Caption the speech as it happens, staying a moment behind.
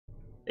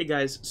Hey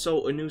guys,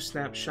 so a new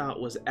snapshot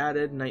was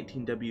added,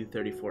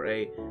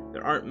 19w34a.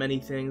 There aren't many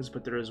things,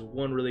 but there is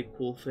one really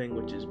cool thing,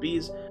 which is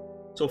bees.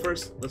 So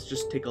first, let's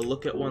just take a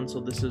look at one. So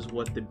this is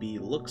what the bee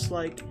looks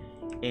like,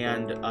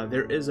 and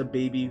there is a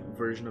baby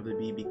version of the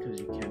bee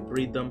because you can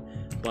breed them,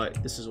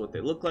 but this is what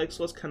they look like.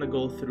 So let's kind of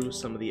go through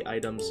some of the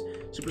items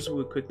super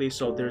quickly.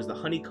 So there's the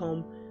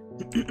honeycomb.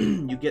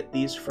 You get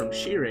these from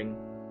shearing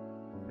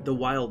the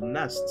wild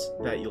nests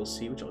that you'll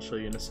see, which I'll show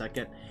you in a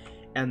second,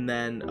 and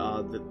then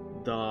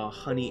the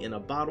honey in a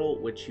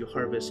bottle, which you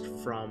harvest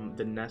from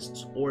the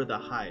nests or the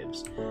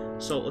hives.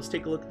 So let's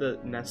take a look at the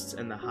nests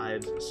and the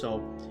hives.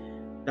 So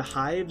the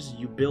hives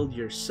you build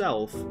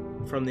yourself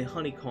from the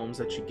honeycombs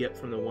that you get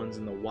from the ones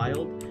in the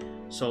wild.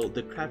 So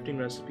the crafting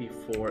recipe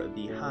for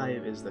the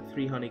hive is the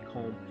 3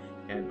 honeycomb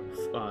and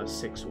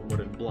 6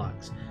 wooden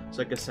blocks. So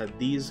like I said,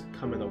 these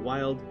come in the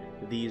wild,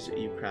 these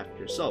you craft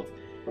yourself.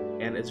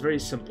 And it's very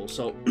simple.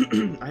 So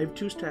I have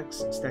 2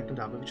 stacks stacked on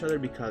top of each other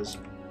because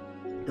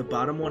the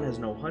bottom one has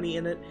no honey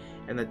in it,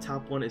 and the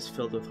top one is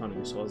filled with honey,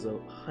 so it has a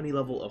honey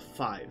level of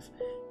 5.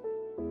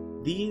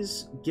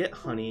 These get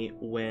honey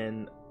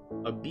when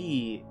a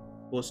bee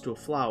goes to a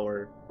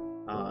flower,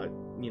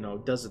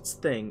 does its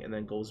thing, and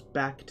then goes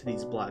back to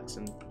these blocks.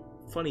 And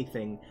funny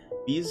thing,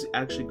 bees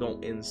actually go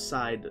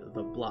inside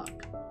the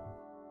block.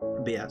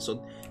 But yeah,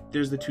 so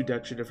there's the 2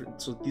 decks are different.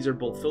 So these are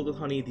both filled with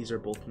honey, these are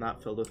both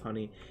not filled with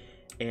honey,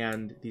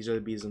 and these are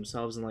the bees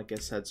themselves. And like I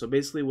said, so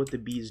basically what the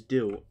bees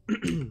do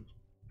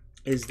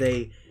is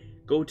they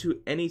go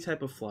to any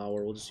type of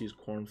flower. We'll just use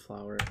corn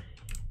flour,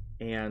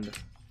 and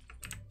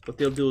what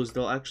they'll do is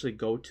they'll actually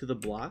go to the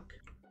block.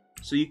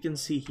 So you can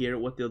see here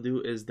what they'll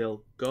do is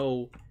they'll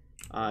go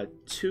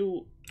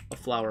to a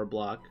flower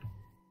block.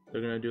 They're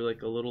gonna do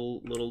like a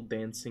little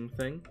dancing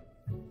thing.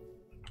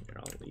 Here,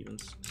 I'll even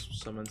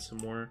summon some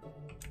more.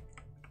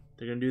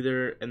 They're gonna do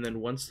their, and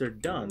then once they're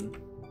done,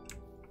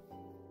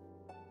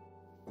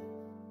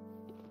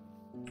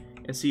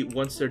 and see,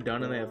 once they're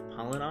done and they have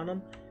pollen on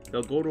them,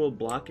 they'll go to a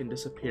block and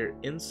disappear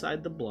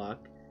inside the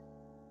block,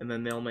 and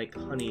then they'll make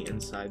honey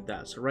inside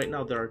that. So right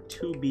now there are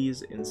 2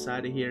 bees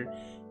inside of here,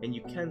 and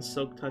you can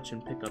silk touch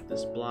and pick up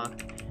this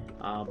block,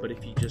 but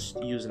if you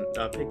just use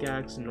a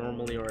pickaxe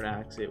normally or an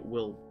axe, it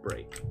will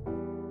break.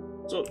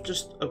 So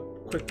just a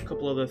quick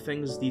couple other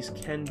things. These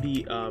can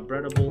be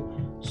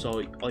breedable,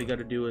 so all you got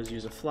to do is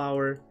use a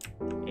flower,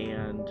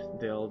 and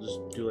they'll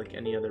just do like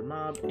any other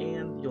mob,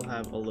 and you'll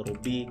have a little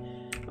bee.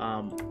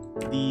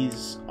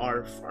 These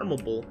are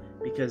farmable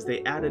because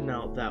they added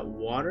now that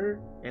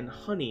water and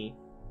honey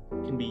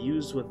can be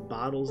used with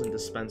bottles and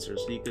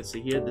dispensers. So you can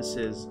see here, this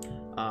is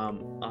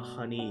a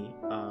honey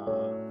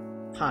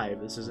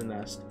hive. This is a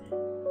nest,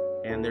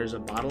 and there's a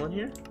bottle in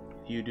here.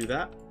 If you do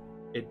that,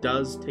 it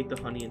does take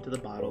the honey into the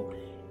bottle,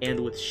 and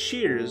with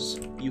shears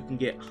you can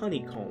get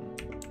honeycomb.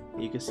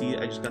 You can see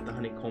I just got the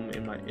honeycomb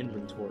in my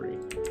inventory.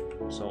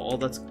 So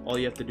all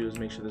you have to do is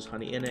make sure there's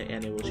honey in it,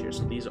 and it will shear.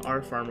 So these are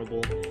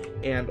farmable.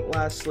 And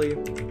lastly,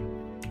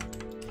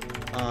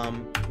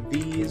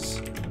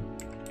 these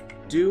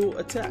do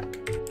attack.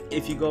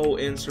 If you go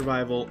in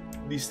survival,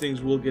 these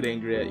things will get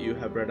angry at you,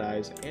 have red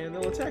eyes, and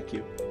they'll attack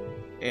you.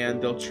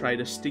 And they'll try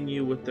to sting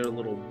you with their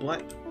little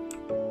butt.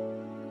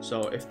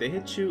 So if they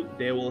hit you,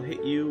 they will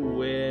hit you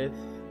with,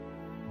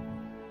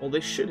 well,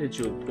 they should hit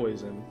you with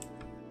poison.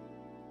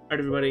 Alright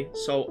everybody,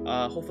 so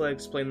hopefully I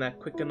explained that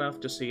quick enough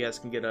just so you guys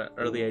can get an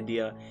early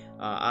idea.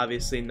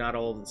 Obviously not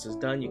all of this is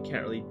done. You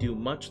can't really do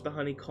much with the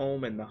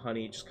honeycomb, and the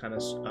honey just kind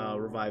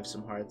of revives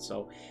some hearts,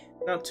 so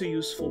not too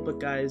useful. But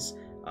guys,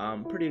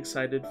 I'm pretty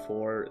excited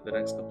for the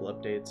next couple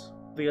updates.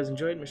 If you guys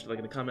enjoyed, make sure to like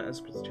and comment and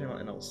subscribe to the channel,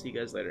 and I will see you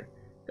guys later.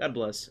 God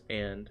bless,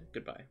 and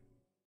goodbye.